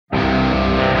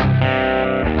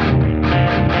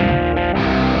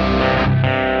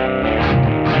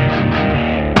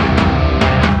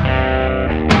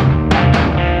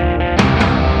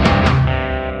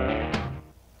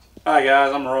Hi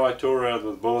guys, I'm Torres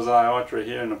with Bullseye Archery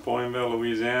here in Napoleonville,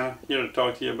 Louisiana. Here to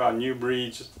talk to you about new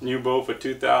breeds, new bow for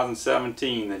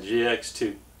 2017, the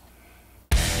GX2.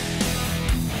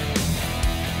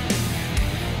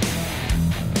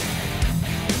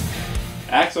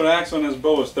 Axle to axle on this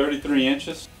bow is 33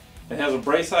 inches. It has a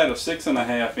brace height of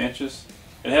 6.5 inches.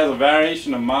 It has a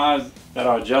variation of mods that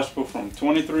are adjustable from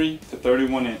 23 to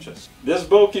 31 inches. This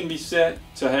bow can be set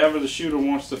to however the shooter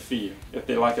wants to feel. If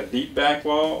they like a deep back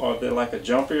wall or if they like a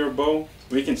jumpier bow,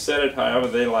 we can set it however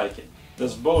they like it.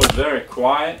 This bow is very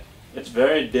quiet, it's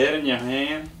very dead in your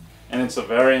hand, and it's a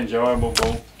very enjoyable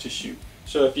bow to shoot.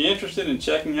 So if you're interested in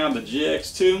checking out the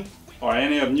GX2 or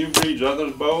any of New Breed's other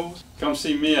bows, come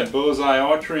see me at Bullseye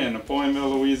Archery in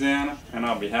Napoleonville, Louisiana, and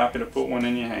I'll be happy to put one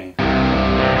in your hand.